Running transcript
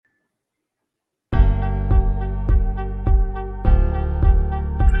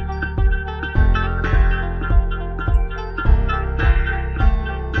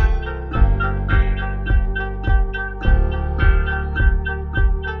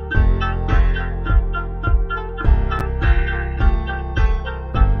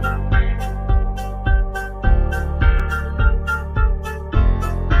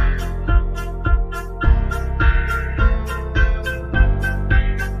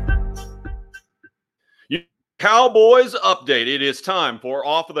Cowboys update. It is time for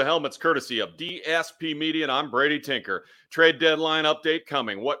Off of the Helmets, courtesy of DSP Media, and I'm Brady Tinker. Trade deadline update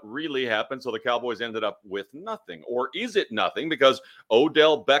coming. What really happened? So the Cowboys ended up with nothing. Or is it nothing? Because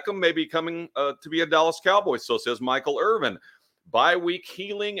Odell Beckham may be coming to be a Dallas Cowboy. So says Michael Irvin. Bye week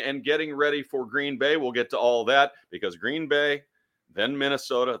healing and getting ready for Green Bay. We'll get to all that because Green Bay, then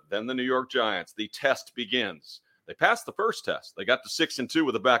Minnesota, then the New York Giants. The test begins. They passed the first test. They got to 6-2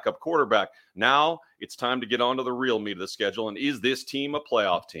 with a backup quarterback. Now it's time to get on to the real meat of the schedule. And is this team a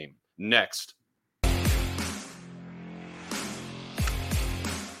playoff team? Next.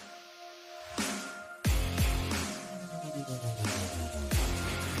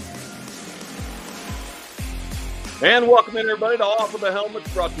 And welcome in, everybody, to Off of the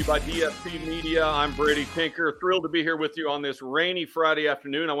Helmets, brought to you by DSP Media. I'm Brady Tinker, thrilled to be here with you on this rainy Friday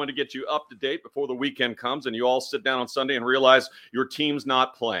afternoon. I want to get you up to date before the weekend comes and you all sit down on Sunday and realize your team's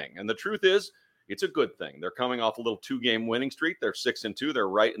not playing. And the truth is, it's a good thing. They're coming off a little 2-game winning streak. They're 6-2. They're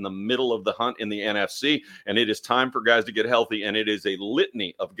right in the middle of the hunt in the NFC, and it is time for guys to get healthy, and it is a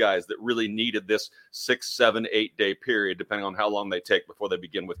litany of guys that really needed this 6, 7, 8-day period, depending on how long they take before they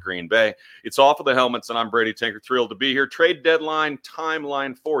begin with Green Bay. It's Off of the Helmets, and I'm Brady Tinker, thrilled to be here. Trade deadline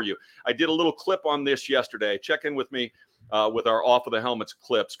timeline for you. I did a little clip on this yesterday. Check in with me with our Off of the Helmets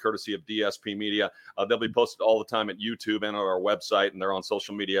clips, courtesy of DSP Media. They'll be posted all the time at YouTube and on our website, and they're on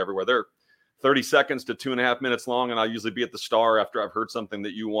social media everywhere. They're 30 seconds to 2.5 minutes long, and I'll usually be at the Star after I've heard something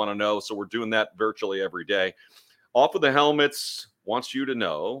that you want to know, so we're doing that virtually every day. Off of the Helmets wants you to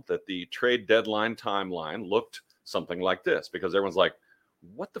know that the trade deadline timeline looked something like this, because everyone's like,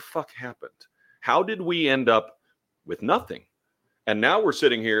 what the fuck happened? How did we end up with nothing? And now we're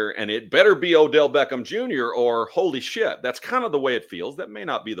sitting here, and it better be Odell Beckham Jr. or holy shit. That's kind of the way it feels. That may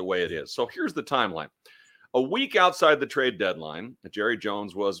not be the way it is. So here's the timeline. A week outside the trade deadline, Jerry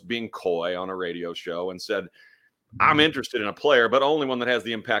Jones was being coy on a radio show and said, I'm interested in a player, but only one that has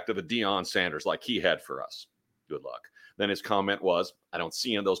the impact of a Deion Sanders like he had for us. Good luck. Then his comment was, I don't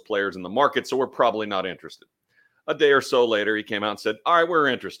see any of those players in the market, so we're probably not interested. A day or so later, he came out and said, all right, we're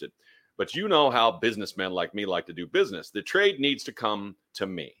interested. But you know how businessmen like me like to do business. The trade needs to come to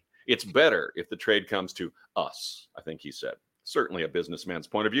me. It's better if the trade comes to us, I think he said. Certainly a businessman's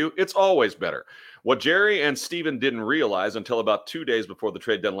point of view. It's always better. What Jerry and Steven didn't realize until about 2 days before the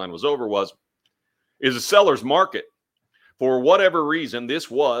trade deadline was over is a seller's market. For whatever reason,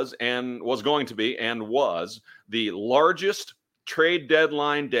 this was going to be the largest trade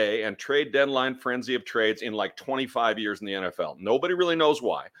deadline day and trade deadline frenzy of trades in like 25 years in the NFL. Nobody really knows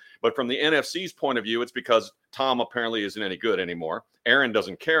why. But from the NFC's point of view, it's because Tom apparently isn't any good anymore. Aaron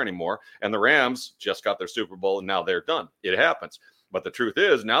doesn't care anymore. And the Rams just got their Super Bowl, and now they're done. It happens. But the truth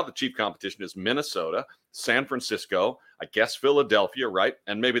is, now the chief competition is Minnesota, San Francisco, I guess Philadelphia, right?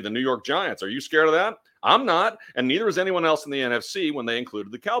 And maybe the New York Giants. Are you scared of that? I'm not. And neither is anyone else in the NFC when they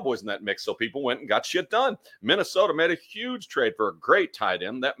included the Cowboys in that mix. So people went and got shit done. Minnesota made a huge trade for a great tight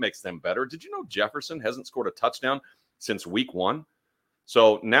end. That makes them better. Did you know Jefferson hasn't scored a touchdown since week 1?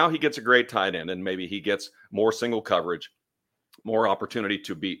 So now he gets a great tight end, and maybe he gets more single coverage, more opportunity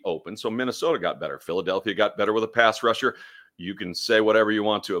to be open. So Minnesota got better. Philadelphia got better with a pass rusher. You can say whatever you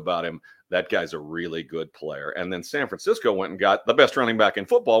want to about him. That guy's a really good player. And then San Francisco went and got the best running back in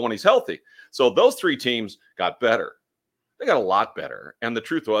football when he's healthy. So those three teams got better. They got a lot better. And the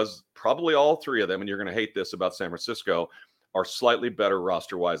truth was, probably all three of them, and you're going to hate this about San Francisco, are slightly better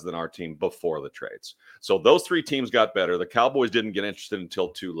roster-wise than our team before the trades. So those three teams got better. The Cowboys didn't get interested until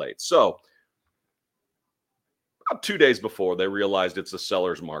too late. So about 2 days before, they realized it's a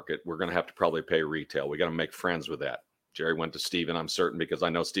seller's market. We're going to have to probably pay retail. We got to make friends with that. Jerry went to Steven, I'm certain, because I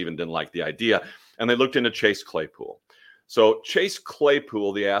know Steven didn't like the idea. And they looked into Chase Claypool. So Chase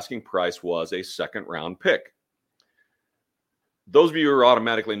Claypool, the asking price was a second-round pick. Those of you who are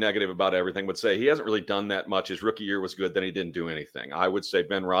automatically negative about everything would say he hasn't really done that much. His rookie year was good, then he didn't do anything. I would say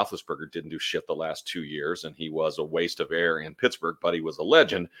Ben Roethlisberger didn't do shit the last 2 years, and he was a waste of air in Pittsburgh, but he was a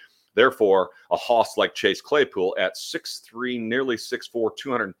legend. Therefore, a hoss like Chase Claypool at 6'3", nearly 6'4",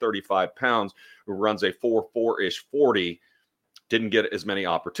 235 pounds, who runs a 4.4-ish 40, didn't get as many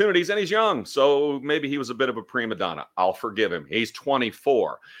opportunities, and he's young, so maybe he was a bit of a prima donna. I'll forgive him. He's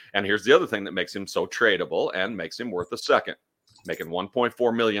 24. And here's the other thing that makes him so tradable and makes him worth a second. Making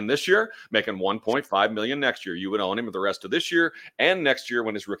 $1.4 million this year, making $1.5 million next year. You would own him the rest of this year and next year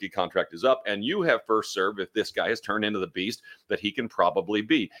when his rookie contract is up. And you have first serve if this guy has turned into the beast that he can probably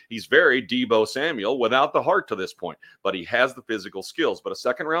be. He's very Deebo Samuel without the heart to this point, but he has the physical skills. But a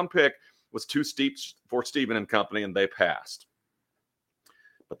second-round pick was too steep for Steven and company, and they passed.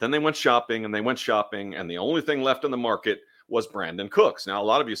 But then they went shopping, and the only thing left in the market was Brandon Cooks. Now, a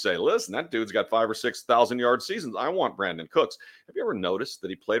lot of you say, listen, that dude's got 5,000 or 6,000 yard seasons. I want Brandon Cooks. Have you ever noticed that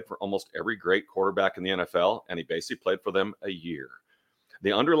he played for almost every great quarterback in the NFL, and he basically played for them a year?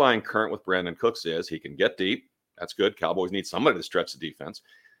 The underlying current with Brandon Cooks is he can get deep. That's good. Cowboys need somebody to stretch the defense.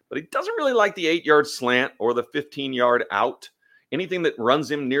 But he doesn't really like the 8-yard slant or the 15-yard out. Anything that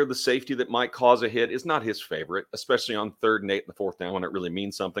runs him near the safety that might cause a hit is not his favorite, especially on 3rd and 8 and the 4th down when it really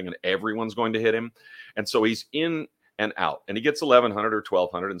means something and everyone's going to hit him. And so he's in and out. And he gets 1,100 or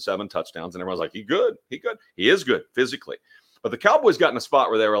 1,200 and 7 touchdowns. And everyone's like, he good. He is good physically. But the Cowboys got in a spot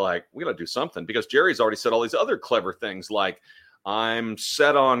where they were like, we got to do something, because Jerry's already said all these other clever things like, I'm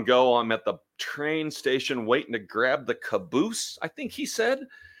set on go. I'm at the train station waiting to grab the caboose, I think he said.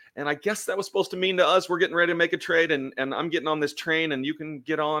 And I guess that was supposed to mean to us, we're getting ready to make a trade, and I'm getting on this train and you can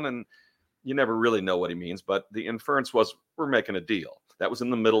get on. And you never really know what he means. But the inference was, we're making a deal. That was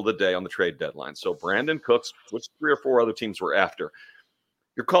in the middle of the day on the trade deadline. So Brandon Cooks, which 3 or 4 other teams were after.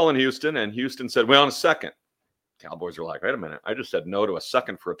 You're calling Houston, and Houston said, well, on a second. Cowboys are like, wait a minute. I just said no to a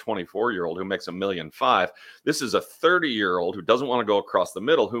second for a 24-year-old who makes $1.5 million. This is a 30-year-old who doesn't want to go across the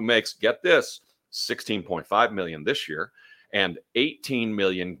middle, who makes, get this, $16.5 million this year and $18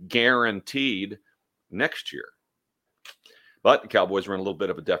 million guaranteed next year. But the Cowboys were in a little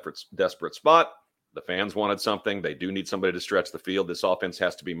bit of a desperate spot. The fans wanted something. They do need somebody to stretch the field. This offense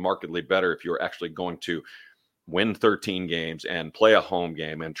has to be markedly better if you're actually going to win 13 games and play a home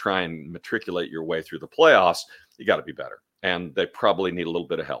game and try and matriculate your way through the playoffs. You got to be better. And they probably need a little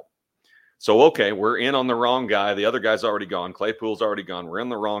bit of help. So, okay, we're in on the wrong guy. The other guy's already gone. Claypool's already gone. We're in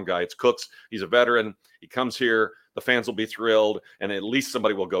the wrong guy. It's Cooks. He's a veteran. He comes here. The fans will be thrilled. And at least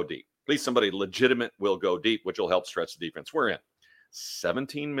somebody will go deep. At least somebody legitimate will go deep, which will help stretch the defense. We're in.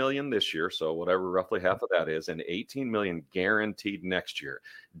 $17 million this year, so whatever roughly half of that is, and $18 million guaranteed next year.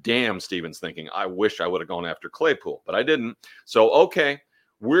 Damn, Steven's thinking, I wish I would have gone after Claypool, but I didn't. So, okay,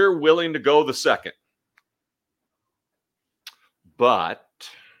 we're willing to go the second. But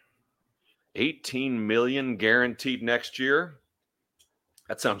 $18 million guaranteed next year?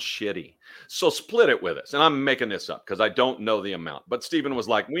 That sounds shitty. So split it with us. And I'm making this up because I don't know the amount. But Steven was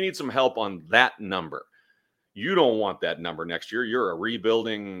like, we need some help on that number. You don't want that number next year. You're a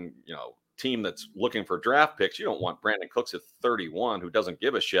rebuilding, team that's looking for draft picks. You don't want Brandon Cooks at 31 who doesn't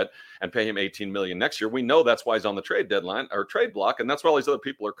give a shit and pay him $18 million next year. We know that's why he's on the trade deadline or trade block, and that's why all these other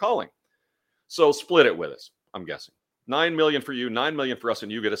people are calling. So split it with us, I'm guessing. $9 million for you, $9 million for us,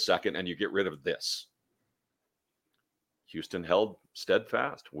 and you get a second, and you get rid of this. Houston held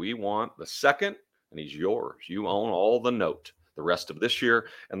steadfast. We want the second, and he's yours. You own all the note. The rest of this year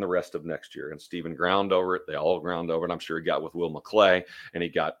and the rest of next year. And Steven ground over it. They all ground over it. I'm sure he got with Will McClay, and he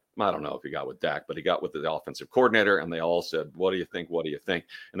got, I don't know if he got with Dak, but he got with the offensive coordinator, and they all said, what do you think? What do you think?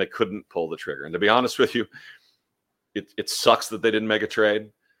 And they couldn't pull the trigger. And to be honest with you, it sucks that they didn't make a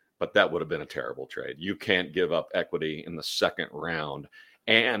trade, but that would have been a terrible trade. You can't give up equity in the second round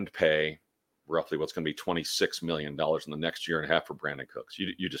and pay roughly what's going to be $26 million in the next year and a half for Brandon Cooks.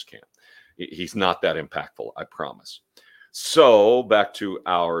 You just can't. He's not that impactful, I promise. So back to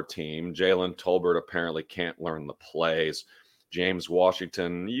our team. Jalen Tolbert apparently can't learn the plays. James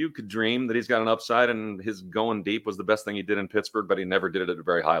Washington, you could dream that he's got an upside, and his going deep was the best thing he did in Pittsburgh, but he never did it at a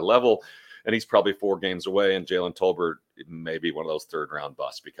very high level. And he's probably 4 games away, and Jalen Tolbert may be one of those third-round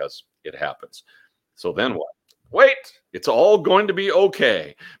busts because it happens. So then what? Wait, it's all going to be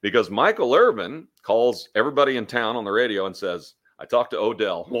okay, because Michael Irvin calls everybody in town on the radio and says, I talked to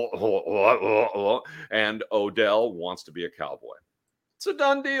Odell, and Odell wants to be a Cowboy. It's a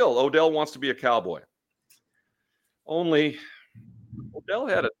done deal. Odell wants to be a Cowboy. Only Odell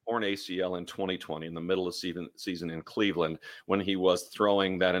had a torn ACL in 2020 in the middle of season in Cleveland when he was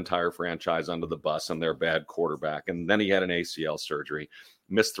throwing that entire franchise under the bus and their bad quarterback. And then he had an ACL surgery,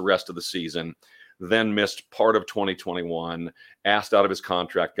 missed the rest of the season, then missed part of 2021, asked out of his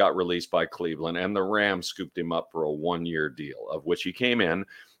contract, got released by Cleveland, and the Rams scooped him up for a 1-year deal, of which he came in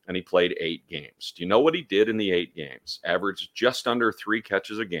and he played 8 games. Do you know what he did in the 8 games? Averaged just under 3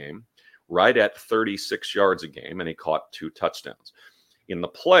 catches a game, right at 36 yards a game, and he caught 2 touchdowns. In the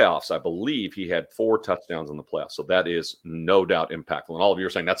playoffs, I believe he had 4 touchdowns in the playoffs, so that is no doubt impactful. And all of you are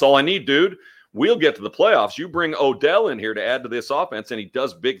saying, that's all I need, dude. We'll get to the playoffs. You bring Odell in here to add to this offense, and he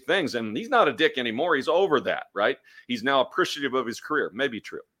does big things. And he's not a dick anymore. He's over that, right? He's now appreciative of his career. Maybe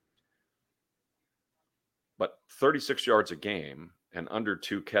true. But 36 yards a game and under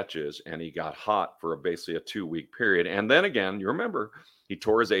 2 catches, and he got hot for basically a 2-week period. And then again, you remember, he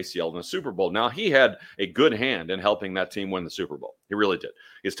tore his ACL in the Super Bowl. Now, he had a good hand in helping that team win the Super Bowl. He really did.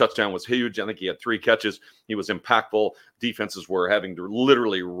 His touchdown was huge. I think he had 3 catches. He was impactful. Defenses were having to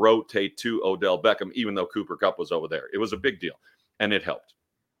literally rotate to Odell Beckham, even though Cooper Kupp was over there. It was a big deal, and it helped.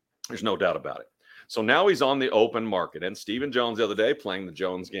 There's no doubt about it. So now he's on the open market. And Stephen Jones the other day, playing the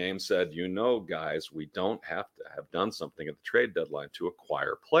Jones game, said, guys, we don't have to have done something at the trade deadline to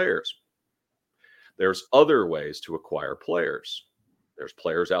acquire players. There's other ways to acquire players. There's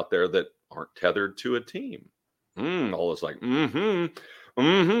players out there that aren't tethered to a team. All is like,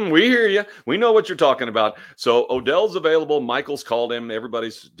 we hear you. We know what you're talking about. So Odell's available. Michael's called him.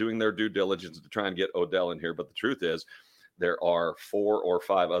 Everybody's doing their due diligence to try and get Odell in here. But the truth is, there are 4 or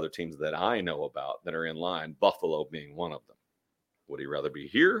 5 other teams that I know about that are in line, Buffalo being one of them. Would he rather be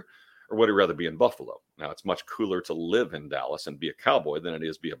here or would he rather be in Buffalo? Now, it's much cooler to live in Dallas and be a Cowboy than it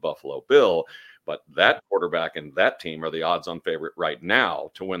is be a Buffalo Bill, but that quarterback and that team are the odds-on favorite right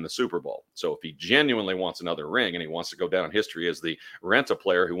now to win the Super Bowl. So if he genuinely wants another ring and he wants to go down in history as the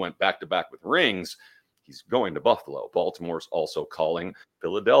rent-a-player who went back-to-back with rings, he's going to Buffalo. Baltimore's also calling.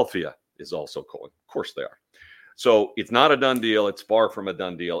 Philadelphia is also calling. Of course they are. So it's not a done deal. It's far from a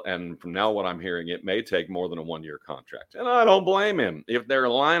done deal. And from now what I'm hearing, it may take more than a 1-year contract. And I don't blame him. If they're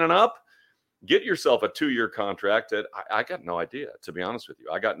lining up, get yourself a 2-year contract. I got no idea, to be honest with you.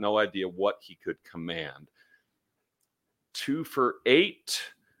 I got no idea what he could command. 2 for 8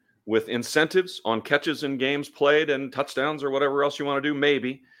 with incentives on catches in games played and touchdowns or whatever else you want to do,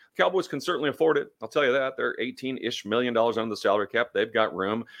 maybe. Cowboys can certainly afford it. I'll tell you that. They're $18-ish million under the salary cap. They've got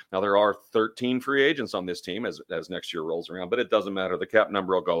room. Now, there are 13 free agents on this team as next year rolls around, but it doesn't matter. The cap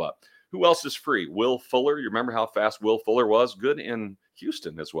number will go up. Who else is free? Will Fuller. You remember how fast Will Fuller was? Good in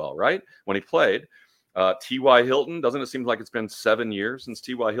Houston as well, right? When he played. T.Y. Hilton. Doesn't it seem like it's been 7 years since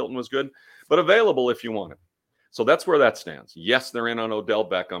T.Y. Hilton was good? But available if you want it. So that's where that stands. Yes, they're in on Odell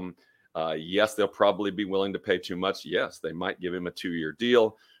Beckham. Yes, they'll probably be willing to pay too much. Yes, they might give him a 2-year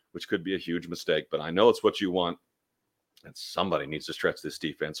deal, which could be a huge mistake, but I know it's what you want, and somebody needs to stretch this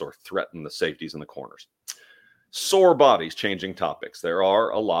defense or threaten the safeties and the corners. Sore bodies, changing topics. There are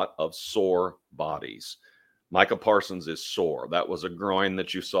a lot of sore bodies. Micah Parsons is sore. That was a groin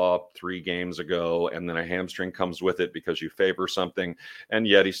that you saw 3 games ago, and then a hamstring comes with it because you favor something, and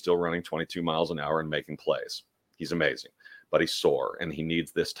yet he's still running 22 miles an hour and making plays. He's amazing. But he's sore, and he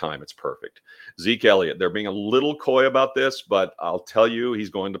needs this time. It's perfect. Zeke Elliott, they're being a little coy about this, but I'll tell you he's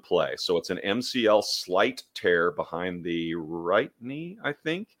going to play. So it's an MCL slight tear behind the right knee, I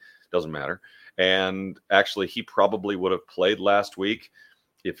think. Doesn't matter. And actually, he probably would have played last week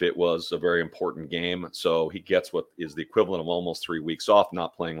if it was a very important game. So he gets what is the equivalent of almost 3 weeks off,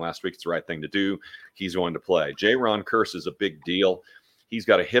 not playing last week. It's the right thing to do. He's going to play. J-Ron Curse is a big deal. He's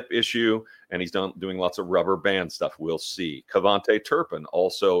got a hip issue, and he's doing lots of rubber band stuff. We'll see. Kavonte Turpin,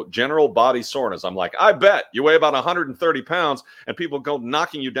 also general body soreness. I'm like, I bet you weigh about 130 pounds, and people go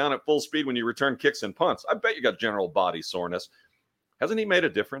knocking you down at full speed when you return kicks and punts. I bet you got general body soreness. Hasn't he made a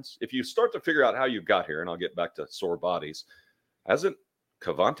difference? If you start to figure out how you got here, and I'll get back to sore bodies, hasn't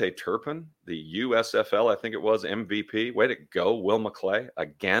Kavonte Turpin, the USFL, I think it was, MVP, way to go, Will McClay,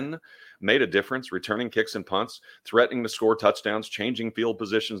 again, made a difference, returning kicks and punts, threatening to score touchdowns, changing field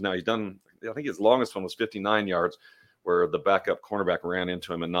positions. Now he's done, I think his longest one was 59 yards, where the backup cornerback ran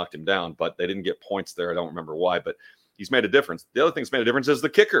into him and knocked him down, but they didn't get points there. I don't remember why, but he's made a difference. The other thing that's made a difference is the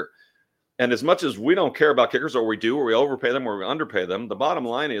kicker. And as much as we don't care about kickers, or we do, or we overpay them, or we underpay them, the bottom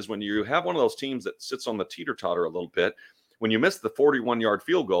line is when you have one of those teams that sits on the teeter-totter a little bit, when you miss the 41-yard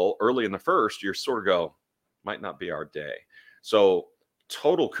field goal early in the first, you sort of go, might not be our day. So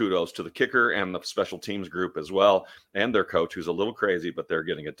total kudos to the kicker and the special teams group as well, and their coach, who's a little crazy, but they're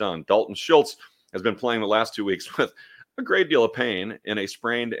getting it done. Dalton Schultz has been playing the last 2 weeks with a great deal of pain in a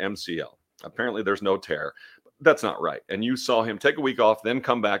sprained MCL. Apparently there's no tear. That's not right. And you saw him take a week off, then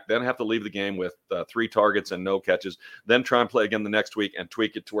come back, then have to leave the game with 3 targets and no catches, then try and play again the next week and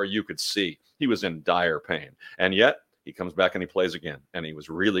tweak it to where you could see he was in dire pain. And yet he comes back and he plays again. And he was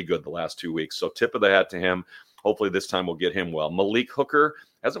really good the last 2 weeks. So tip of the hat to him. Hopefully this time we'll get him well. Malik Hooker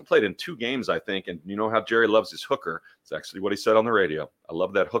hasn't played in 2 games, I think. And you know how Jerry loves his hooker. It's actually what he said on the radio. I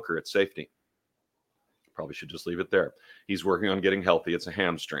love that hooker at safety. Probably should just leave it there. He's working on getting healthy. It's a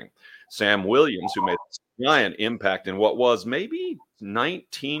hamstring. Sam Williams, who made a giant impact in what was maybe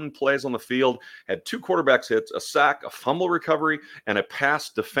 19 plays on the field, had 2 quarterbacks hits, a sack, a fumble recovery, and a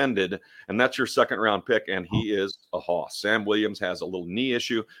pass defended. And that's your second-round pick, and he is a hoss. Sam Williams has a little knee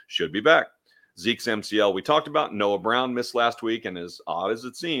issue, should be back. Zeke's MCL, we talked about. Noah Brown missed last week, and as odd as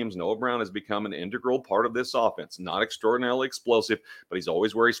it seems, Noah Brown has become an integral part of this offense. Not extraordinarily explosive, but he's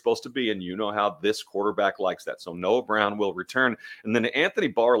always where he's supposed to be, and you know how this quarterback likes that. So Noah Brown will return. And then Anthony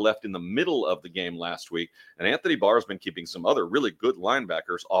Barr left in the middle of the game last week, and Anthony Barr has been keeping some other really good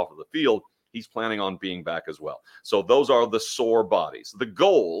linebackers off of the field. He's planning on being back as well. So those are the sore bodies. The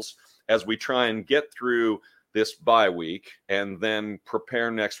goals as we try and get through this bye week and then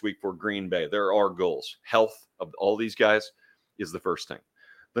prepare next week for Green Bay. There are goals. Health of all these guys is the first thing.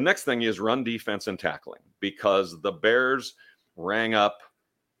 The next thing is run defense and tackling, because the Bears rang up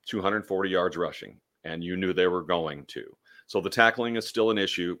 240 yards rushing, and you knew they were going to. So the tackling is still an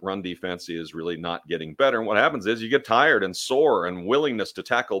issue. Run defense is really not getting better. And what happens is you get tired and sore, and willingness to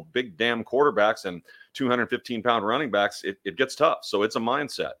tackle big damn quarterbacks and 215-pound running backs, it gets tough. So it's a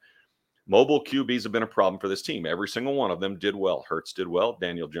mindset. Mobile QBs have been a problem for this team. Every single one of them did well. Hurts did well.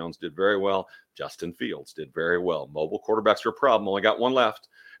 Daniel Jones did very well. Justin Fields did very well. Mobile quarterbacks are a problem. Only got one left,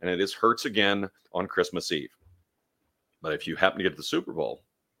 and it is Hurts again on Christmas Eve. But if you happen to get to the Super Bowl,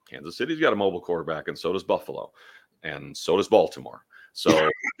 Kansas City's got a mobile quarterback, and so does Buffalo, and so does Baltimore. So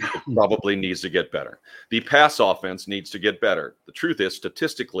it probably needs to get better. The pass offense needs to get better. The truth is,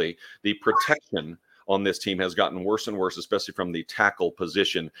 statistically, the protection on this team has gotten worse and worse, especially from the tackle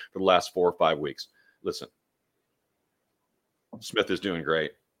position for the last 4 or 5 weeks. Listen, Smith is doing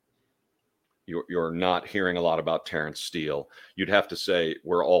great. You're not hearing a lot about Terrence Steele. You'd have to say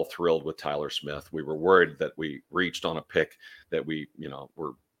we're all thrilled with Tyler Smith. We were worried that we reached on a pick that we,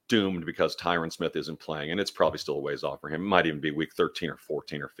 were doomed because Tyron Smith isn't playing, and it's probably still a ways off for him. It might even be week 13 or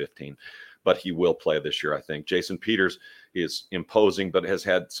 14 or 15. But he will play this year, I think. Jason Peters is imposing, but has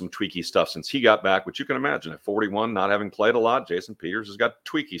had some tweaky stuff since he got back, which you can imagine. At 41, not having played a lot, Jason Peters has got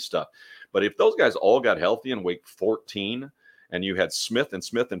tweaky stuff. But if those guys all got healthy in week 14, and you had Smith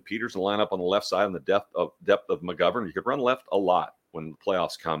and Peters line up on the left side and the depth of McGovern, you could run left a lot when the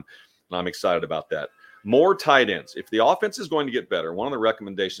playoffs come. And I'm excited about that. More tight ends. If the offense is going to get better, one of the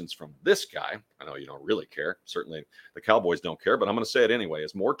recommendations from this guy, I know you don't really care. Certainly the Cowboys don't care, but I'm going to say it anyway,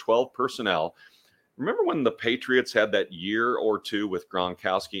 is more 12 personnel. Remember when the Patriots had that year or two with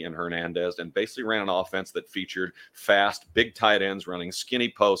Gronkowski and Hernandez and basically ran an offense that featured fast, big tight ends running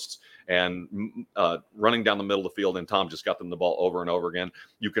skinny posts and running down the middle of the field, and Tom just got them the ball over and over again?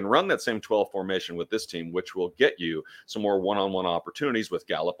 You can run that same 12 formation with this team, which will get you some more one-on-one opportunities with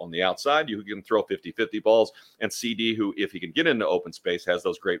Gallup on the outside. You can throw 50-50 balls, and CD, who, if he can get into open space, has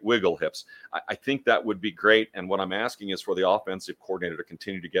those great wiggle hips. I think that would be great, and what I'm asking is for the offensive coordinator to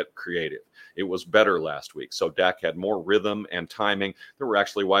continue to get creative. It was better last week, so Dak had more rhythm and timing. There were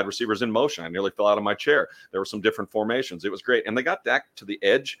actually wide receivers in motion. I nearly fell out of my chair. There were some different formations. It was great, and they got Dak to the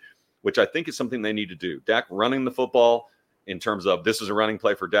edge, which I think is something they need to do. Dak running the football in terms of this is a running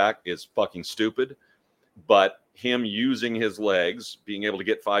play for Dak is fucking stupid. But him using his legs, being able to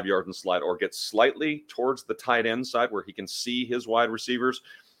get 5 yards and slide or get slightly towards the tight end side where he can see his wide receivers.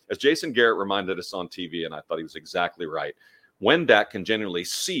 As Jason Garrett reminded us on TV, and I thought he was exactly right, when Dak can genuinely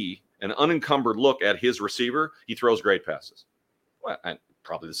see an unencumbered look at his receiver, he throws great passes. Well, and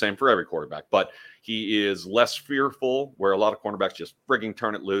probably the same for every quarterback, but he is less fearful, where a lot of cornerbacks just frigging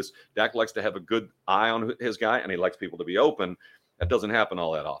turn it loose. Dak likes to have a good eye on his guy, and he likes people to be open. That doesn't happen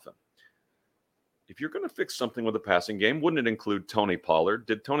all that often. If you're going to fix something with the passing game, wouldn't it include Tony Pollard?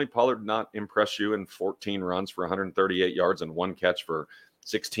 Did Tony Pollard not impress you in 14 runs for 138 yards and 1 catch for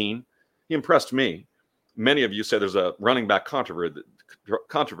 16? He impressed me. Many of you say there's a running back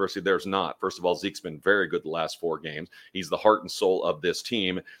controversy. There's not. First of all, Zeke's been very good the last 4 games. He's the heart and soul of this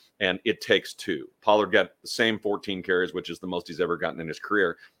team, and it takes 2. Pollard got the same 14 carries, which is the most he's ever gotten in his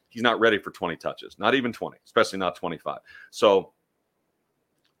career. He's not ready for 20 touches, not even 20, especially not 25. So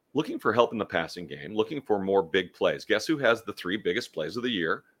looking for help in the passing game, looking for more big plays. Guess who has the 3 biggest plays of the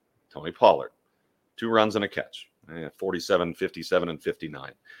year? Tony Pollard. 2 runs and a catch, 47, 57, and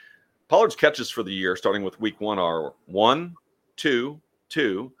 59. Pollard's catches for the year, starting with week 1, are 1, 2,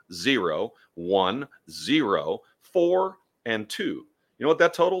 2, 0, 1, 0, 4, and 2. You know what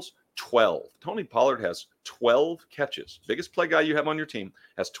that totals? 12. Tony Pollard has 12 catches. Biggest play guy you have on your team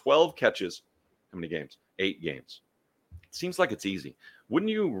has 12 catches. How many games? 8 games. It seems like it's easy.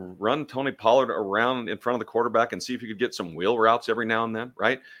 Wouldn't you run Tony Pollard around in front of the quarterback and see if you could get some wheel routes every now and then,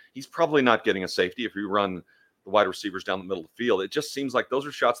 right? He's probably not getting a safety if you run the wide receivers down the middle of the field. It just seems like those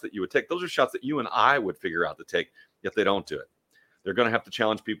are shots that you would take. Those are shots that you and I would figure out to take if they don't do it. They're going to have to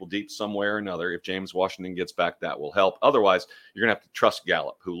challenge people deep somewhere or another. If James Washington gets back, that will help. Otherwise, you're going to have to trust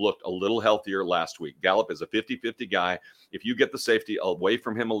Gallup, who looked a little healthier last week. Gallup is a 50-50 guy. If you get the safety away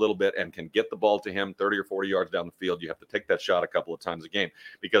from him a little bit and can get the ball to him 30 or 40 yards down the field, you have to take that shot a couple of times a game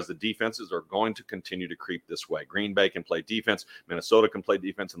because the defenses are going to continue to creep this way. Green Bay can play defense, Minnesota can play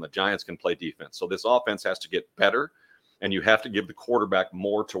defense, and the Giants can play defense. So this offense has to get better, and you have to give the quarterback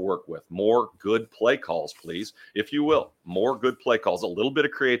more to work with. More good play calls, please, if you will. More good play calls, a little bit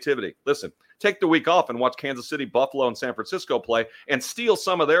of creativity. Listen, take the week off and watch Kansas City, Buffalo, and San Francisco play and steal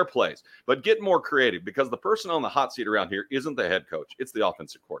some of their plays. But get more creative because the person on the hot seat around here isn't the head coach. It's the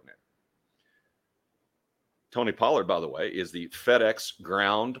offensive coordinator. Tony Pollard, by the way, is the FedEx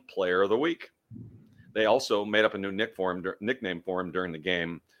Ground Player of the Week. They also made up a new nickname for him during the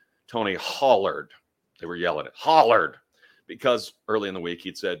game, Tony Hollard. They were yelling at Hollard because early in the week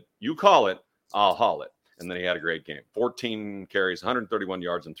he'd said, "You call it, I'll haul it." And then he had a great game. 14 carries, 131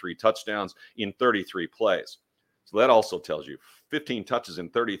 yards, and 3 touchdowns in 33 plays. So that also tells you 15 touches in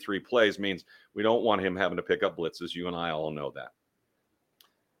 33 plays means we don't want him having to pick up blitzes. You and I all know that.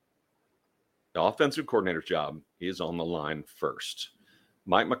 The offensive coordinator's job is on the line first.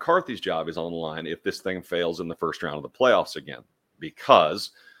 Mike McCarthy's job is on the line if this thing fails in the first round of the playoffs again,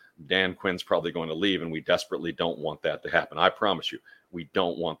 because Dan Quinn's probably going to leave, and we desperately don't want that to happen. I promise you, we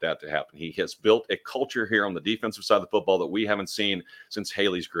don't want that to happen. He has built a culture here on the defensive side of the football that we haven't seen since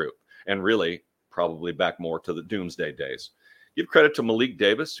Haley's group, and really probably back more to the doomsday days. Give credit to Malik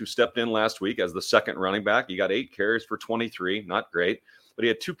Davis, who stepped in last week as the second running back. He got 8 carries for 23, not great, but he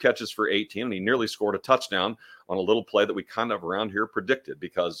had 2 catches for 18, and he nearly scored a touchdown on a little play that we kind of around here predicted,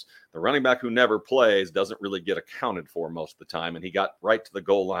 because the running back who never plays doesn't really get accounted for most of the time, and he got right to the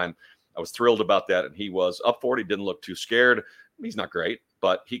goal line. I was thrilled about that, and he was up for it. He didn't look too scared. He's not great,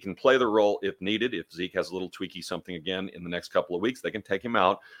 but he can play the role if needed. If Zeke has a little tweaky something again in the next couple of weeks, they can take him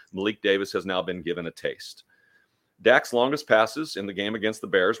out. Malik Davis has now been given a taste. Dak's longest passes in the game against the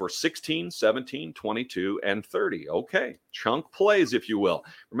Bears were 16, 17, 22, and 30. Okay, chunk plays, if you will.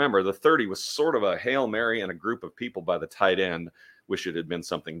 Remember, the 30 was sort of a Hail Mary and a group of people by the tight end. Wish it had been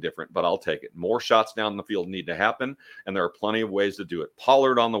something different, but I'll take it. More shots down the field need to happen, and there are plenty of ways to do it.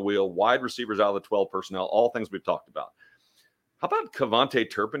 Pollard on the wheel, wide receivers out of the 12 personnel, all things we've talked about. How about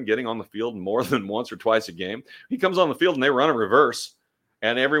Kevontae Turpin getting on the field more than once or twice a game? He comes on the field and they run a reverse,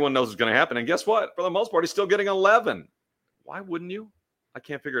 and everyone knows it's going to happen. And guess what? For the most part, he's still getting 11. Why wouldn't you? I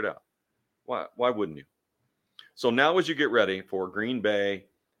can't figure it out. Why wouldn't you? So now as you get ready for Green Bay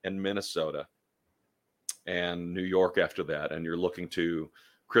and Minnesota and New York after that, and you're looking to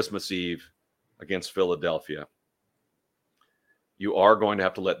Christmas Eve against Philadelphia, you are going to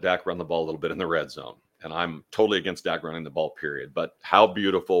have to let Dak run the ball a little bit in the red zone. And I'm totally against Dak running the ball, period. But how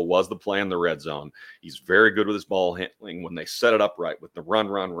beautiful was the play in the red zone? He's very good with his ball handling when they set it up right, with the run,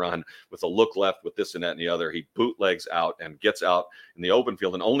 with a look left, with this and that and the other. He bootlegs out and gets out in the open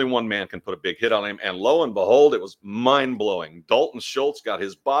field, and only one man can put a big hit on him. And lo and behold, it was mind-blowing. Dalton Schultz got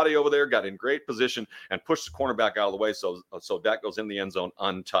his body over there, got in great position, and pushed the cornerback out of the way so Dak goes in the end zone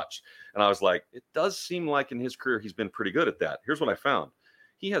untouched. And I was like, it does seem like in his career he's been pretty good at that. Here's what I found.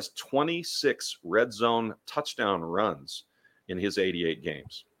 He has 26 red zone touchdown runs in his 88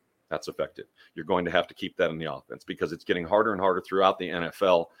 games. That's effective. You're going to have to keep that in the offense because it's getting harder and harder throughout the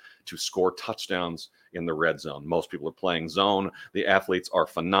NFL to score touchdowns in the red zone. Most people are playing zone. The athletes are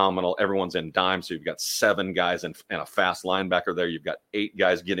phenomenal. Everyone's in dime. So you've got 7 guys and a fast linebacker there. You've got 8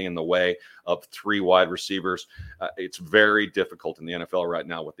 guys getting in the way of 3 wide receivers. It's very difficult in the NFL right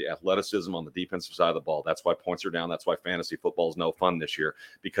now with the athleticism on the defensive side of the ball. That's why points are down. That's why fantasy football is no fun this year,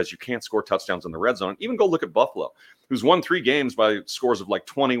 because you can't score touchdowns in the red zone. Even go look at Buffalo, who's won 3 games by scores of like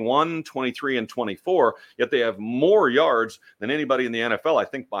 21, 23, and 24, yet they have more yards than anybody in the NFL, I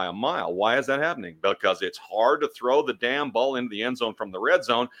think, by a mile. Why is that happening? Because it's hard to throw the damn ball into the end zone from the red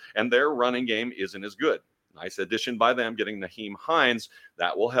zone, and their running game isn't as good. Nice addition by them, getting Nyheim Hines.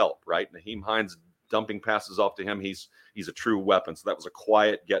 That will help, right? Nyheim Hines dumping passes off to him. He's a true weapon. So that was a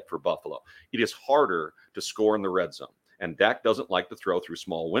quiet get for Buffalo. It is harder to score in the red zone. And Dak doesn't like to throw through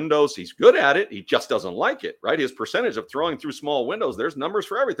small windows. He's good at it. He just doesn't like it, right? His percentage of throwing through small windows, there's numbers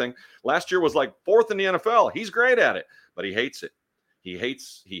for everything. Last year was like 4th in the NFL. He's great at it, but he hates it. He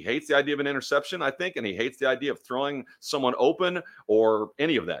hates the idea of an interception, I think, and he hates the idea of throwing someone open or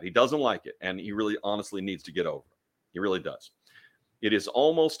any of that. He doesn't like it, and he really honestly needs to get over it. He really does. It is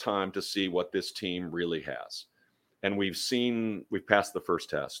almost time to see what this team really has. And we've passed the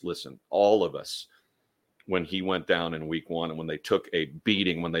first test. Listen, all of us, when he went down in week 1 and when they took a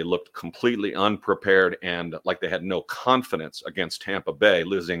beating, when they looked completely unprepared and like they had no confidence against Tampa Bay,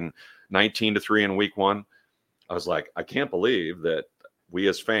 losing 19-3 in week 1, I was like, I can't believe that we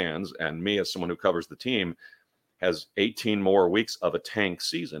as fans and me as someone who covers the team has 18 more weeks of a tank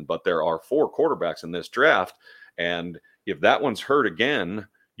season, but there are 4 quarterbacks in this draft. And if that one's hurt again,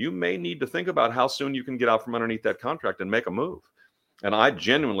 you may need to think about how soon you can get out from underneath that contract and make a move. And I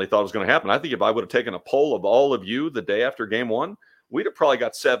genuinely thought it was going to happen. I think if I would have taken a poll of all of you the day after game 1, we'd have probably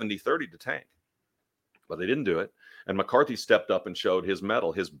got 70-30 to tank. But they didn't do it. And McCarthy stepped up and showed his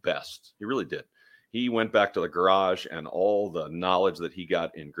mettle, his best. He really did. He went back to the garage and all the knowledge that he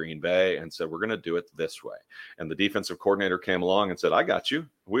got in Green Bay and said, we're going to do it this way. And the defensive coordinator came along and said, I got you.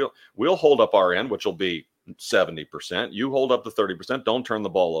 We'll hold up our end, which will be 70%. You hold up the 30%. Don't turn the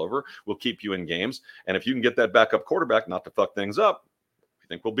ball over. We'll keep you in games. And if you can get that backup quarterback not to fuck things up, I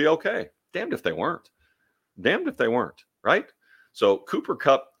think we'll be okay. Damned if they weren't. Damned if they weren't, right? So Cooper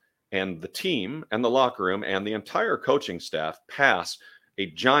Kupp and the team and the locker room and the entire coaching staff pass a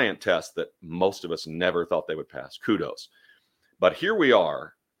giant test that most of us never thought they would pass. Kudos. But here we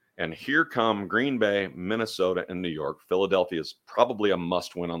are, and here come Green Bay, Minnesota, and New York. Philadelphia is probably a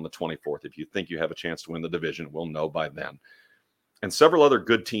must-win on the 24th. If you think you have a chance to win the division, we'll know by then. And several other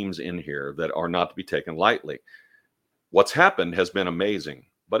good teams in here that are not to be taken lightly. What's happened has been amazing,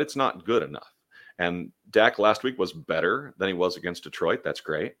 but it's not good enough. And Dak last week was better than he was against Detroit. That's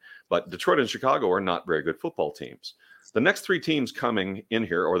great. But Detroit and Chicago are not very good football teams. The next 3 teams coming in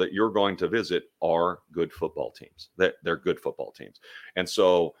here or that you're going to visit are good football teams. They're good football teams. And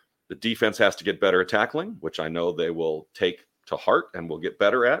so the defense has to get better at tackling, which I know they will take to heart and will get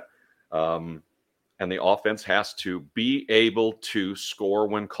better at. And the offense has to be able to score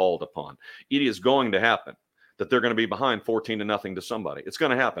when called upon. It is going to happen that they're going to be behind 14-0 to somebody. It's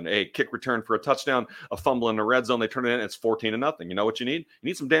going to happen. A kick return for a touchdown, a fumble in the red zone, they turn it in, it's 14-0. You know what you need? You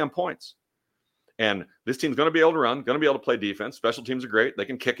need some damn points. And this team's going to be able to run, going to be able to play defense. Special teams are great. They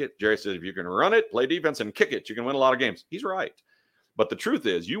can kick it. Jerry says, if you can run it, play defense, and kick it, you can win a lot of games. He's right. But the truth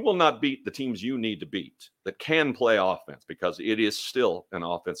is, you will not beat the teams you need to beat that can play offense because it is still an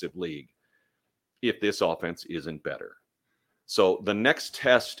offensive league if this offense isn't better. So the next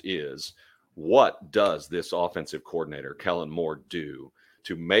test is, what does this offensive coordinator, Kellen Moore, do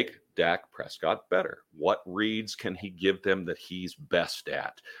to make Dak Prescott better? What reads can he give them that he's best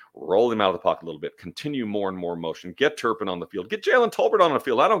at? Roll him out of the pocket a little bit. Continue more and more motion. Get Turpin on the field. Get Jalen Tolbert on the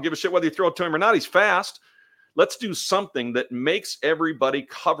field. I don't give a shit whether you throw it to him or not. He's fast. Let's do something that makes everybody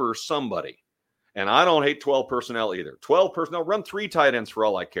cover somebody. And I don't hate 12 personnel either. 12 personnel, run 3 tight ends for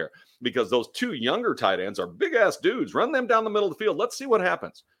all I care because those 2 younger tight ends are big-ass dudes. Run them down the middle of the field. Let's see what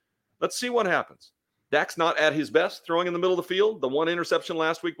happens. Let's see what happens. Dak's not at his best throwing in the middle of the field. The 1 interception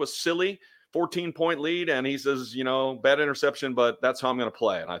last week was silly, 14-point lead, and he says, bad interception, but that's how I'm going to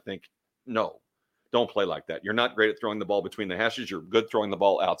play. And I think, no, don't play like that. You're not great at throwing the ball between the hashes. You're good throwing the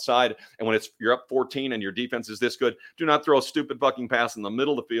ball outside. And when you're up 14 and your defense is this good, do not throw a stupid fucking pass in the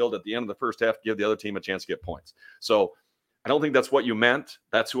middle of the field at the end of the first half to give the other team a chance to get points. So I don't think that's what you meant.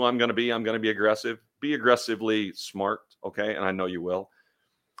 That's who I'm going to be. I'm going to be aggressive. Be aggressively smart, okay? And I know you will.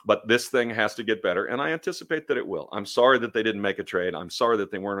 But this thing has to get better, and I anticipate that it will. I'm sorry that they didn't make a trade. I'm sorry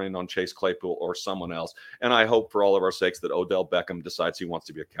that they weren't in on Chase Claypool or someone else. And I hope for all of our sakes that Odell Beckham decides he wants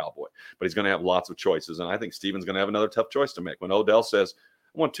to be a Cowboy. But he's going to have lots of choices, and I think Steven's going to have another tough choice to make. When Odell says,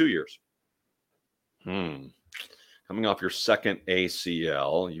 I want 2 years. Coming off your second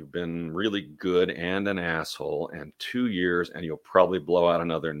ACL, you've been really good and an asshole, and 2 years, and you'll probably blow out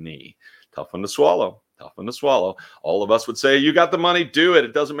another knee. Tough one to swallow. Tough one to swallow. All of us would say, you got the money, do it.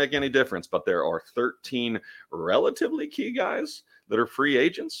 It doesn't make any difference. But there are 13 relatively key guys that are free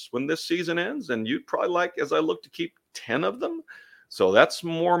agents when this season ends. And you'd probably like, as I look, to keep 10 of them. So that's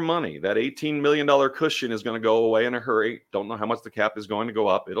more money. That $18 million cushion is going to go away in a hurry. Don't know how much the cap is going to go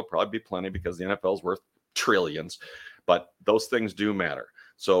up. It'll probably be plenty because the NFL is worth trillions. But those things do matter.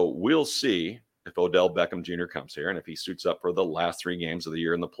 So we'll see if Odell Beckham Jr. comes here and if he suits up for the last 3 games of the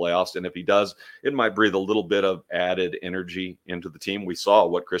year in the playoffs. And if he does, it might breathe a little bit of added energy into the team. We saw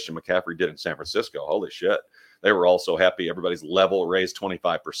what Christian McCaffrey did in San Francisco. Holy shit. They were all so happy. Everybody's level raised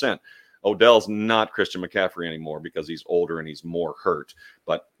 25%. Odell's not Christian McCaffrey anymore because he's older and he's more hurt.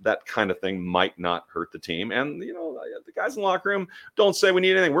 But that kind of thing might not hurt the team. And, the guys in the locker room don't say we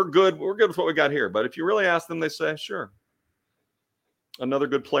need anything. We're good. We're good with what we got here. But if you really ask them, they say, sure. Another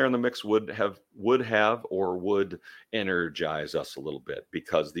good player in the mix would energize us a little bit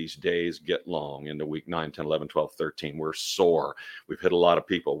because these days get long into week 9, 10, 11, 12, 13. We're sore. We've hit a lot of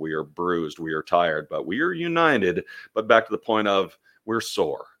people. We are bruised. We are tired, but we are united. But back to the point of we're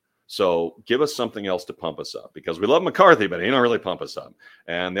sore. So give us something else to pump us up because we love McCarthy, but he don't really pump us up.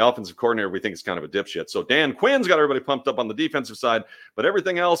 And the offensive coordinator, we think is kind of a dipshit. So Dan Quinn's got everybody pumped up on the defensive side, but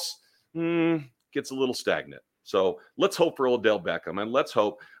everything else gets a little stagnant. So let's hope for Odell Beckham, and let's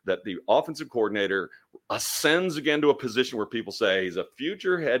hope that the offensive coordinator ascends again to a position where people say he's a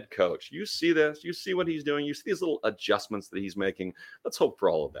future head coach. You see this, you see what he's doing, you see these little adjustments that he's making. Let's hope for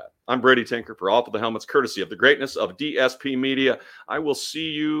all of that. I'm Brady Tinker for Off of the Helmets, courtesy of the greatness of DSP Media. I will see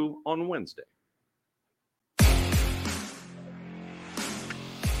you on Wednesday.